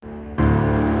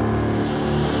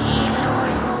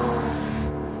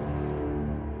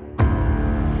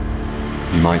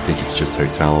might think it's just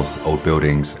hotels, old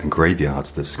buildings and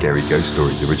graveyards that scary ghost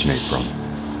stories originate from,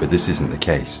 but this isn't the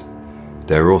case.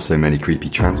 There are also many creepy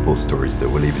transport stories that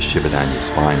will leave a shiver down your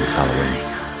spine this Halloween,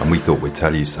 and we thought we'd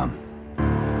tell you some.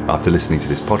 After listening to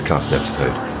this podcast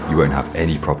episode, you won't have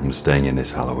any problem staying in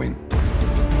this Halloween.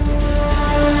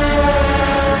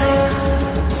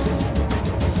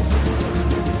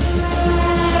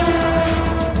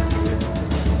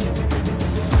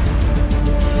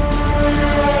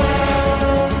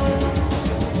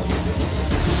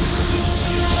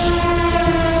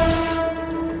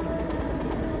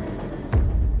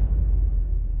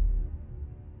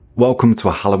 Welcome to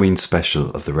a Halloween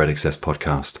special of the Red Excess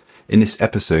podcast. In this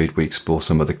episode, we explore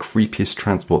some of the creepiest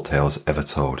transport tales ever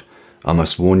told. I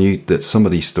must warn you that some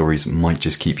of these stories might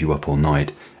just keep you up all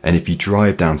night, and if you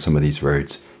drive down some of these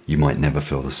roads, you might never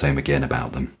feel the same again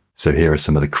about them. So here are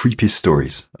some of the creepiest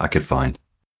stories I could find.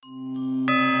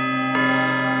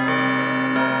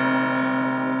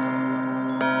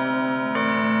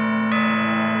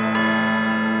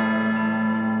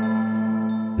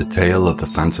 The Tale of the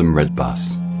Phantom Red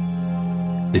Bus.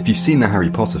 If you've seen the Harry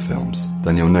Potter films,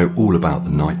 then you'll know all about the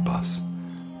night bus.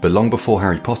 But long before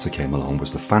Harry Potter came along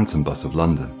was the Phantom Bus of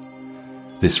London.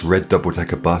 This red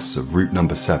double-decker bus of route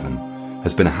number 7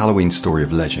 has been a Halloween story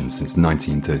of legend since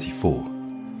 1934.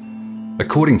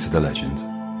 According to the legend,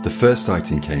 the first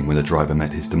sighting came when the driver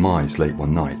met his demise late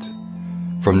one night.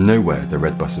 From nowhere, the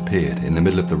red bus appeared in the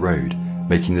middle of the road,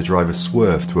 making the driver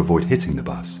swerve to avoid hitting the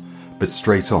bus, but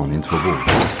straight on into a wall,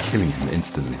 killing him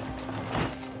instantly.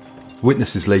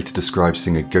 Witnesses later described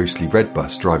seeing a ghostly red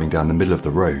bus driving down the middle of the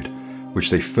road,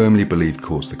 which they firmly believed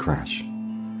caused the crash.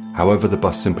 However, the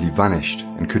bus simply vanished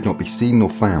and could not be seen nor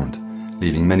found,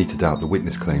 leaving many to doubt the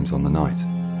witness claims on the night.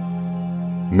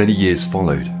 Many years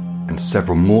followed, and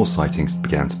several more sightings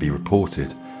began to be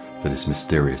reported for this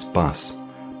mysterious bus,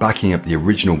 backing up the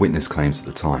original witness claims at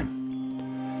the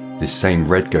time. This same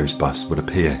red ghost bus would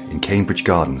appear in Cambridge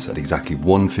Gardens at exactly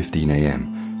 1:15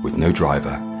 a.m. with no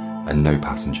driver and no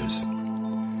passengers.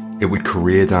 It would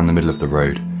career down the middle of the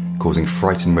road, causing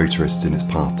frightened motorists in its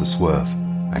path to swerve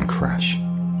and crash.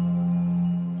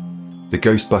 The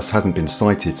ghost bus hasn't been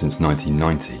sighted since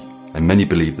 1990, and many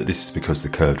believe that this is because the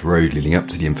curved road leading up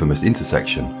to the infamous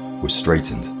intersection was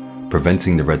straightened,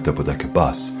 preventing the red double-decker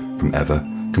bus from ever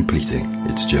completing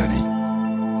its journey.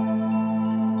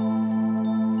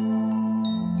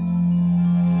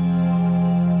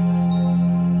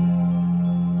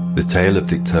 The Tale of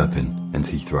Dick Turpin and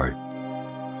Heathrow.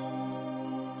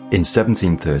 In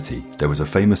 1730, there was a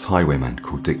famous highwayman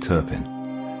called Dick Turpin.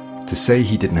 To say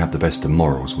he didn't have the best of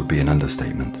morals would be an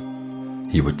understatement.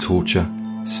 He would torture,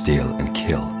 steal and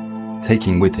kill,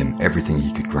 taking with him everything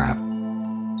he could grab.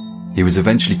 He was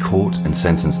eventually caught and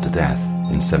sentenced to death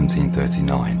in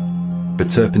 1739, but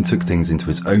Turpin took things into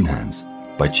his own hands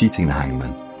by cheating the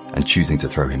hangman and choosing to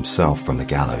throw himself from the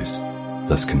gallows,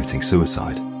 thus committing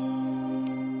suicide.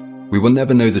 We will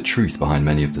never know the truth behind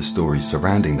many of the stories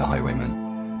surrounding the highwayman,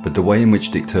 but the way in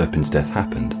which Dick Turpin's death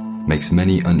happened makes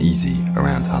many uneasy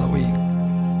around Halloween.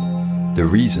 The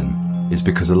reason is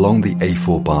because along the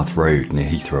A4 Bath Road near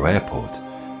Heathrow Airport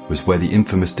was where the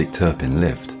infamous Dick Turpin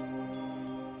lived.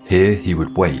 Here he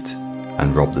would wait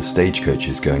and rob the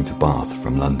stagecoaches going to Bath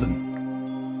from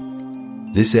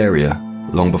London. This area,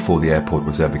 long before the airport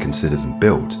was ever considered and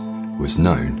built, was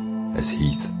known as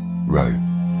Heath Row.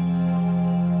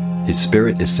 His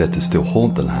spirit is said to still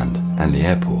haunt the land and the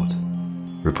airport.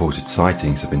 Reported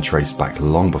sightings have been traced back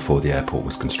long before the airport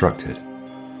was constructed.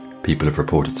 People have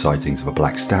reported sightings of a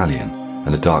black stallion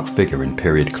and a dark figure in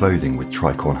period clothing with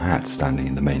tricorn hat standing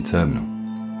in the main terminal.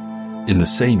 In the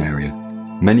same area,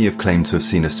 many have claimed to have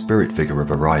seen a spirit figure of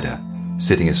a rider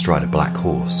sitting astride a black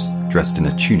horse, dressed in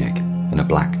a tunic and a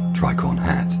black tricorn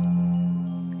hat.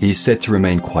 He is said to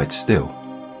remain quite still,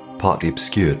 partly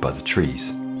obscured by the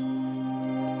trees.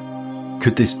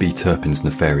 Could this be Turpin's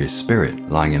nefarious spirit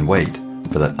lying in wait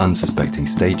for that unsuspecting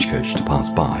stagecoach to pass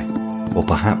by? Or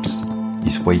perhaps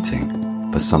he's waiting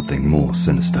for something more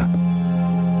sinister.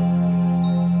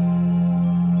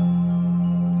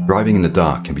 Driving in the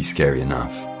dark can be scary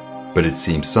enough, but it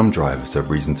seems some drivers have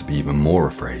reason to be even more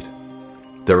afraid.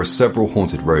 There are several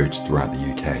haunted roads throughout the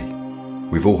UK.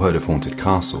 We've all heard of haunted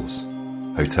castles,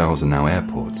 hotels and now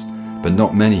airports, but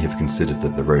not many have considered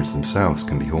that the roads themselves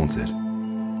can be haunted.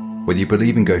 Whether you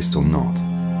believe in ghosts or not,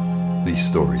 these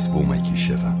stories will make you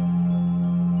shiver.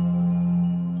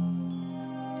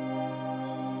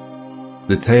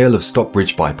 The Tale of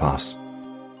Stockbridge Bypass.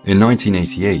 In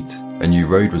 1988, a new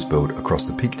road was built across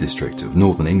the Peak District of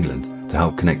northern England to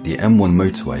help connect the M1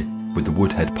 motorway with the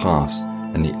Woodhead Pass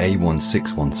and the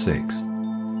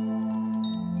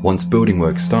A1616. Once building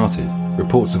work started,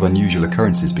 reports of unusual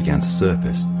occurrences began to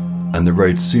surface, and the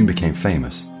road soon became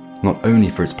famous, not only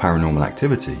for its paranormal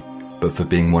activity, but for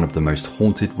being one of the most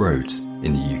haunted roads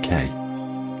in the UK.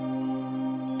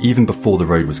 Even before the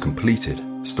road was completed,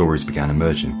 stories began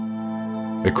emerging.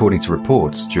 According to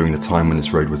reports, during the time when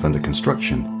this road was under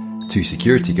construction, 2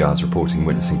 security guards reporting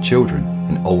witnessing children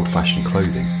in old-fashioned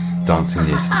clothing dancing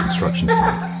near to the construction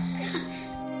site.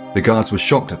 The guards were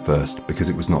shocked at first because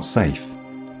it was not safe,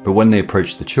 but when they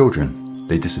approached the children,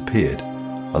 they disappeared,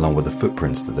 along with the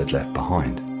footprints that they'd left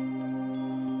behind.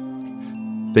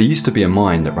 There used to be a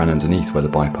mine that ran underneath where the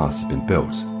bypass had been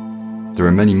built. There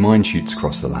are many mine chutes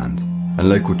across the land, and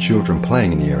local children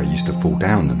playing in the area used to fall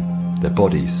down them, their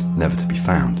bodies never to be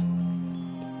found.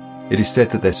 It is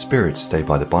said that their spirits stay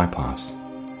by the bypass,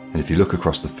 and if you look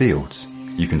across the fields,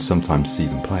 you can sometimes see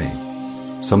them playing,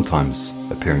 sometimes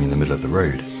appearing in the middle of the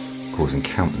road, causing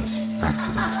countless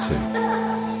accidents too.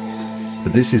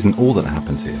 But this isn't all that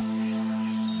happened here.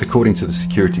 According to the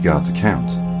security guard's account,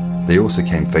 they also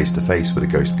came face to face with a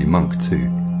ghostly monk too.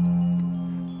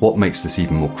 What makes this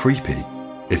even more creepy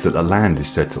is that the land is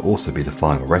said to also be the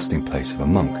final resting place of a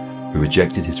monk who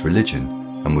rejected his religion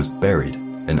and was buried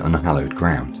in unhallowed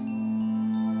ground.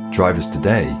 Drivers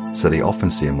today say they often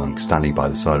see a monk standing by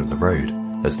the side of the road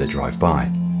as they drive by.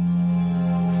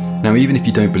 Now, even if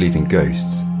you don't believe in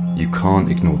ghosts, you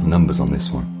can't ignore the numbers on this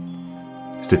one.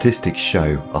 Statistics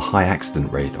show a high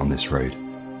accident rate on this road,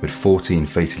 with 14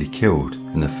 fatally killed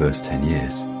in the first 10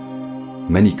 years.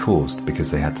 Many caused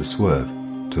because they had to swerve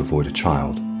to avoid a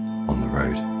child on the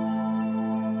road.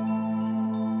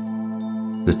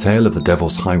 The Tale of the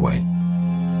Devil's Highway.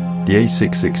 The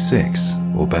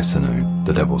A666, or better known,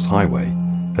 the Devil's Highway,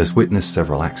 has witnessed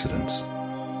several accidents.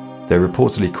 They're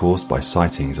reportedly caused by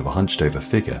sightings of a hunched-over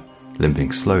figure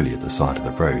limping slowly at the side of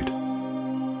the road.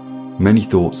 Many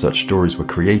thought such stories were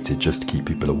created just to keep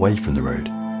people away from the road,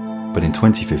 but in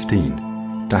 2015,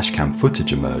 dashcam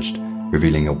footage emerged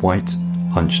revealing a white,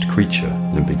 hunched creature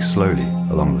limping slowly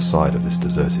along the side of this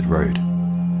deserted road.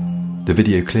 The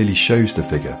video clearly shows the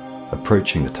figure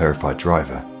approaching the terrified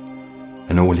driver,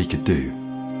 and all he could do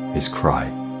is cry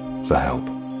for help.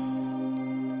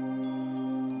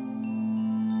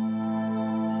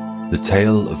 The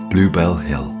Tale of Bluebell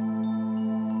Hill.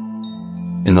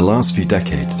 In the last few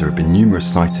decades, there have been numerous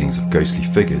sightings of ghostly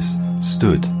figures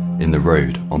stood in the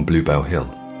road on Bluebell Hill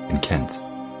in Kent.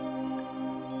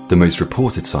 The most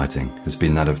reported sighting has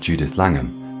been that of Judith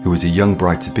Langham, who was a young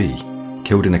bride-to-be,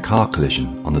 killed in a car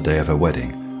collision on the day of her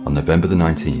wedding on November the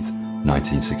 19th,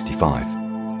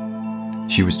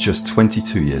 1965. She was just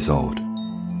 22 years old.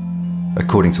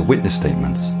 According to witness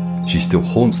statements, she still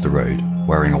haunts the road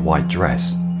wearing a white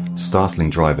dress, startling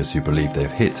drivers who believe they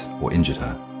have hit or injured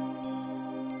her.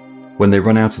 When they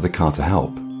run out of the car to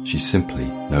help, she's simply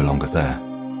no longer there.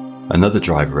 Another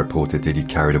driver reported that he'd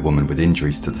carried a woman with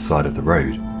injuries to the side of the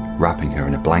road, wrapping her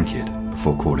in a blanket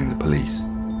before calling the police.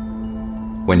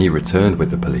 When he returned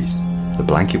with the police, the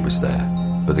blanket was there,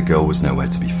 but the girl was nowhere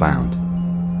to be found.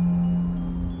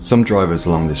 Some drivers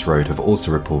along this road have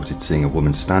also reported seeing a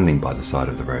woman standing by the side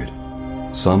of the road.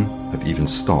 Some have even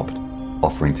stopped,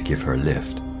 offering to give her a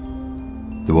lift.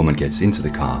 The woman gets into the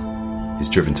car, is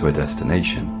driven to her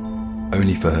destination,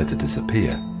 only for her to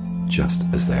disappear just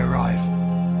as they arrive.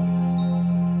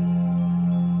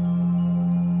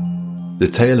 The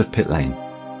Tale of Pit Lane.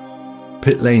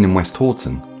 Pit Lane in West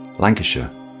Horton, Lancashire,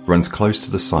 runs close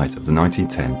to the site of the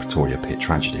 1910 Pretoria Pit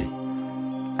tragedy.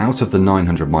 Out of the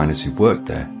 900 miners who worked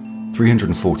there,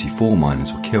 344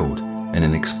 miners were killed in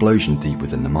an explosion deep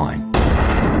within the mine.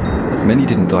 Many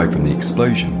didn't die from the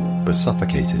explosion, but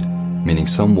suffocated, meaning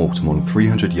some walked more than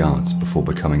 300 yards before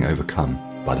becoming overcome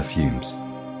by the fumes.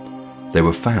 They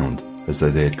were found as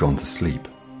though they had gone to sleep.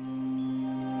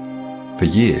 For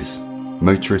years,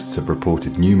 motorists have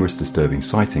reported numerous disturbing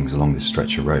sightings along this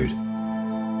stretch of road.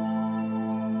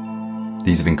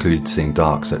 These have included seeing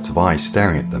dark sets of eyes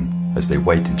staring at them as they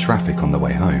wait in traffic on their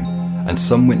way home, and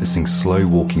some witnessing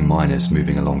slow-walking miners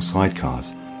moving alongside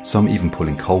cars, some even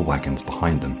pulling coal wagons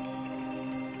behind them.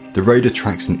 The road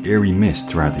attracts an eerie mist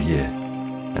throughout the year,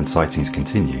 and sightings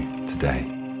continue today.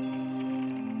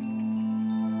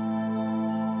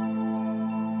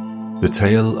 The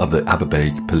Tale of the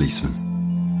Aberbeig Policeman.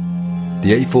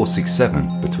 The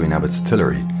A467 between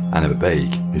Abertillery and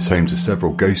Aberbeig is home to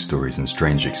several ghost stories and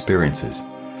strange experiences.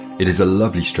 It is a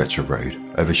lovely stretch of road,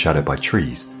 overshadowed by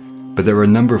trees, but there are a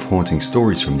number of haunting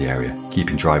stories from the area,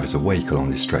 keeping drivers awake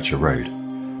along this stretch of road.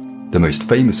 The most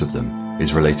famous of them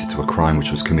is related to a crime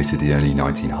which was committed in the early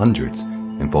 1900s,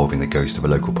 involving the ghost of a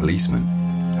local policeman,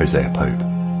 Hosea Pope.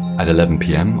 At 11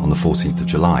 p.m. on the 14th of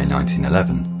July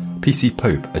 1911, PC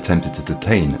Pope attempted to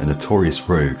detain a notorious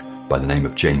rogue by the name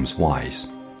of James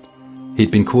Wise.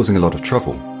 He'd been causing a lot of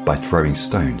trouble by throwing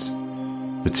stones.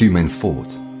 The two men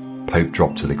fought. Pope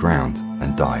dropped to the ground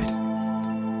and died.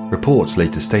 Reports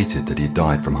later stated that he had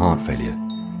died from heart failure,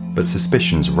 but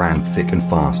suspicions ran thick and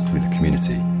fast through the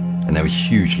community, and they were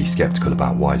hugely sceptical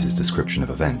about Wise's description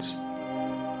of events.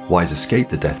 Wise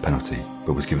escaped the death penalty,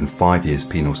 but was given 5 years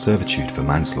penal servitude for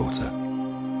manslaughter.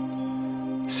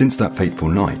 Since that fateful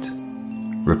night,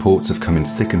 reports have come in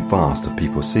thick and fast of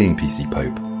people seeing PC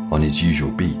Pope on his usual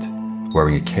beat,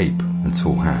 wearing a cape and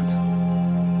tall hat.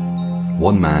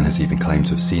 One man has even claimed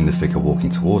to have seen the figure walking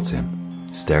towards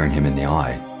him, staring him in the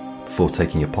eye, before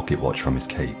taking a pocket watch from his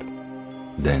cape.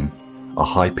 Then, a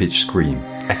high-pitched scream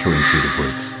echoing through the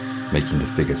woods, making the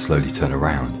figure slowly turn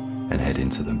around and head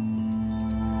into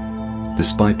them.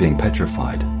 Despite being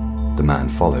petrified, the man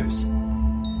follows,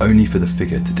 only for the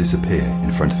figure to disappear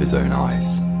in front of his own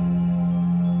eyes.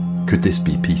 Could this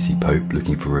be PC Pope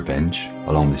looking for revenge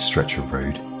along this stretch of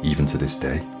road, even to this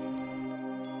day?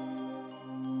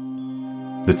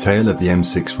 The tale of the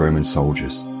M6 Roman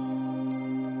soldiers.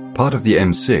 Part of the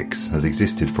M6 has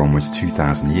existed for almost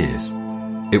 2,000 years.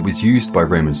 It was used by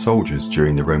Roman soldiers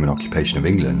during the Roman occupation of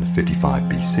England 55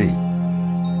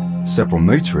 BC. Several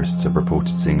motorists have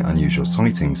reported seeing unusual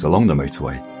sightings along the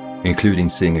motorway, including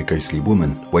seeing a ghostly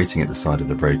woman waiting at the side of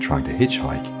the road trying to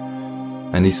hitchhike.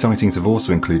 And these sightings have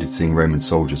also included seeing Roman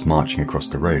soldiers marching across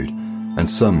the road, and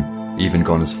some even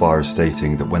gone as far as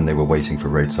stating that when they were waiting for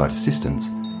roadside assistance,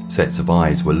 sets of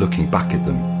eyes were looking back at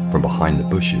them from behind the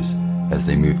bushes as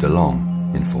they moved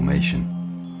along in formation.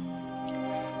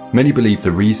 Many believe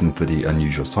the reason for the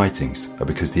unusual sightings are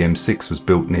because the M6 was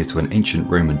built near to an ancient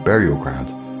Roman burial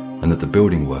ground and that the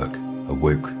building work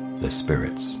awoke their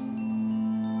spirits.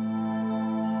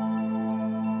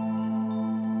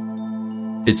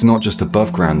 It's not just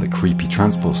above ground that creepy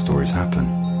transport stories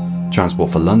happen.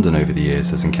 Transport for London over the years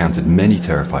has encountered many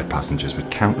terrified passengers with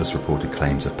countless reported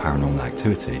claims of paranormal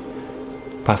activity.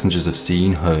 Passengers have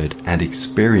seen, heard, and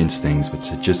experienced things which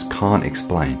they just can't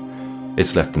explain.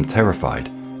 It's left them terrified,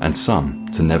 and some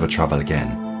to never travel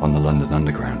again on the London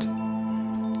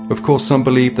Underground. Of course, some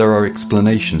believe there are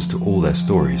explanations to all their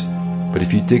stories, but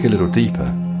if you dig a little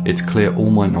deeper, it's clear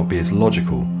all might not be as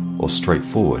logical or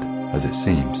straightforward as it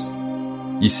seems.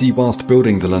 You see, whilst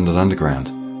building the London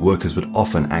Underground, workers would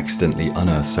often accidentally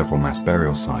unearth several mass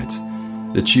burial sites.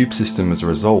 The tube system as a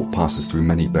result passes through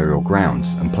many burial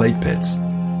grounds and plague pits.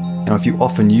 Now, if you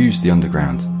often use the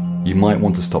Underground, you might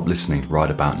want to stop listening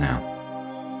right about now.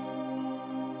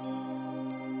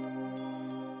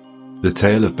 The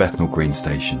tale of Bethnal Green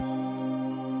Station.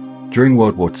 During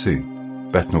World War II,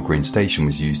 Bethnal Green Station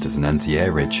was used as an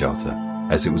anti-air raid shelter,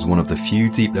 as it was one of the few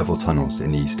deep-level tunnels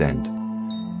in the East End.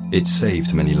 It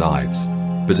saved many lives,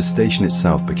 but the station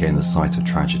itself became the site of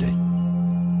tragedy.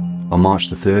 On March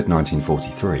 3,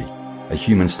 1943, a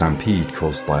human stampede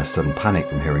caused by a sudden panic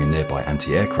from hearing a nearby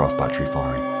anti-aircraft battery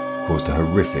firing caused a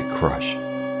horrific crush.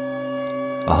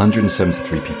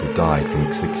 173 people died from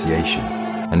asphyxiation,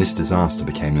 and this disaster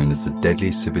became known as the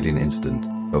deadliest civilian incident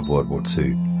of World War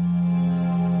II.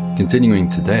 Continuing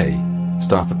today,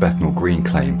 staff at Bethnal Green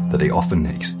claim that they often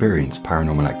experience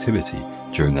paranormal activity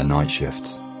during their night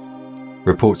shifts.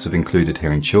 Reports have included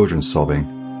hearing children sobbing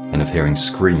and of hearing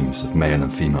screams of male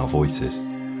and female voices.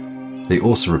 They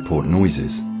also report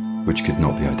noises which could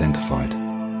not be identified.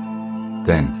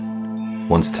 Then,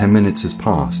 once 10 minutes has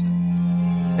passed,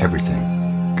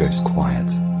 everything goes quiet.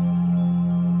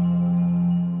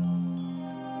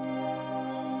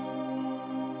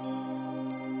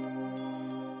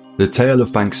 The tale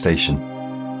of Bank Station.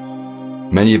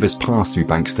 Many of us pass through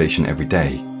Bank Station every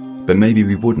day, but maybe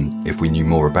we wouldn't if we knew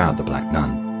more about the Black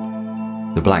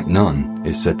Nun. The Black Nun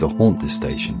is said to haunt this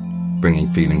station, bringing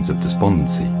feelings of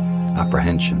despondency,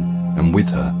 apprehension, and with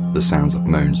her the sounds of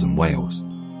moans and wails.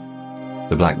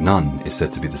 The Black Nun is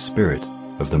said to be the spirit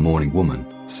of the mourning woman,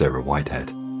 Sarah Whitehead.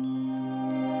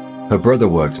 Her brother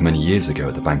worked many years ago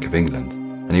at the Bank of England,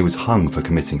 and he was hung for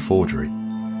committing forgery.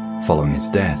 Following his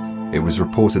death, it was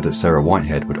reported that Sarah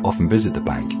Whitehead would often visit the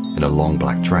bank in a long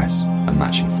black dress and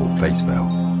matching full face veil,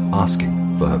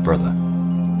 asking for her brother.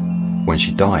 When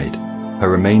she died, her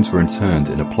remains were interred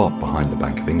in a plot behind the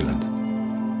Bank of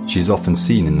England. She is often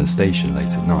seen in the station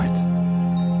late at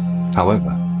night.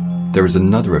 However, there is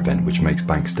another event which makes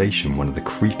Bank Station one of the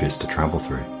creepiest to travel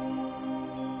through.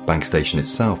 Bank Station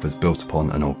itself is built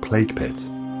upon an old plague pit,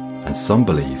 and some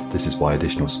believe this is why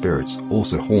additional spirits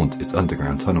also haunt its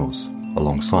underground tunnels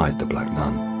alongside the Black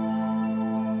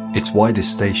Nun. It's why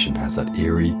this station has that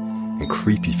eerie and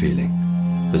creepy feeling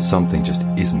that something just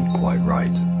isn't quite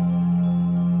right.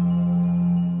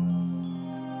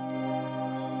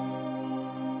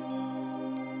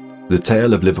 The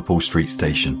Tale of Liverpool Street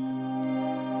Station.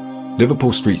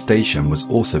 Liverpool Street Station was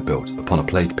also built upon a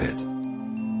plague pit.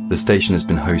 The station has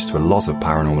been host to a lot of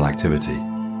paranormal activity,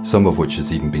 some of which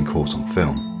has even been caught on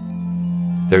film.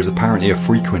 There is apparently a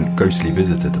frequent ghostly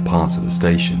visitor to parts of the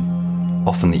station,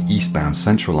 often the eastbound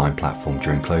Central Line platform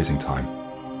during closing time.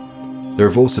 There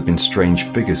have also been strange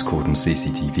figures caught on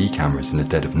CCTV cameras in the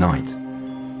dead of night.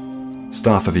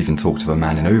 Staff have even talked of a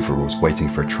man in overalls waiting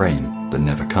for a train that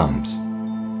never comes.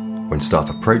 When staff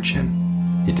approach him,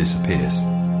 he disappears.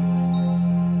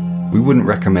 We wouldn't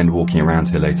recommend walking around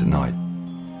here late at night,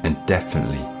 and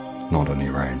definitely not on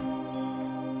your own.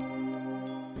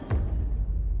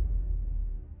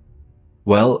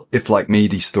 Well, if like me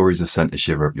these stories have sent a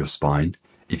shiver up your spine,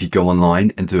 if you go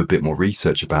online and do a bit more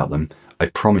research about them, I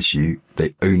promise you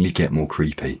they only get more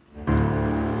creepy.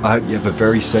 I hope you have a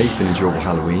very safe and enjoyable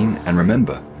Halloween, and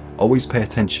remember, always pay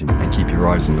attention and keep your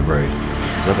eyes on the road,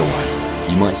 because otherwise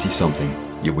you might see something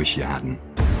you wish you hadn't.